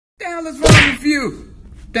hell is wrong with you?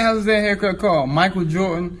 The hell is that haircut called? Michael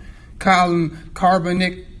Jordan, Colin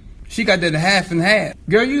Kaepernick. She got that half and half.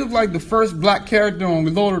 Girl, you look like the first black character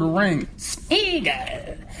on Lord of the Rings.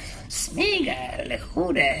 Smeagol,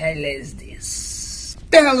 who the hell is this?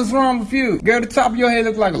 The hell is wrong with you? Girl, the top of your head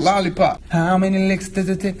look like a lollipop. How many licks does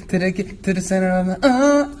it take till they get to the center of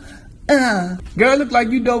the Girl, look like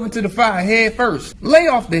you dove into the fire head first. Lay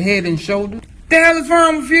off the head and shoulder. The hell is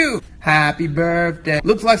wrong with you? Happy birthday.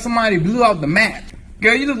 Looks like somebody blew out the match.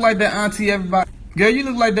 Girl, you look like that auntie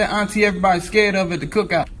everybody's scared of at the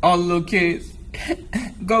cookout. All the little kids.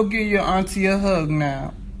 Go give your auntie a hug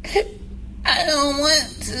now. I don't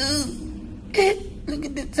want to. Look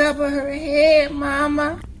at the top of her head,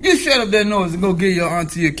 Mama. You shut up that noise and go give your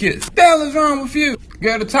auntie a kiss. The hell is wrong with you?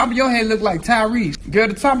 Girl, the top of your head look like Tyrese. Girl,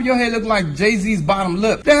 the top of your head look like Jay-Z's bottom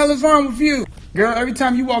lip. The hell is wrong with you? Girl, every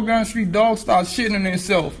time you walk down the street, dogs start shitting on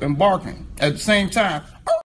themselves and barking at the same time.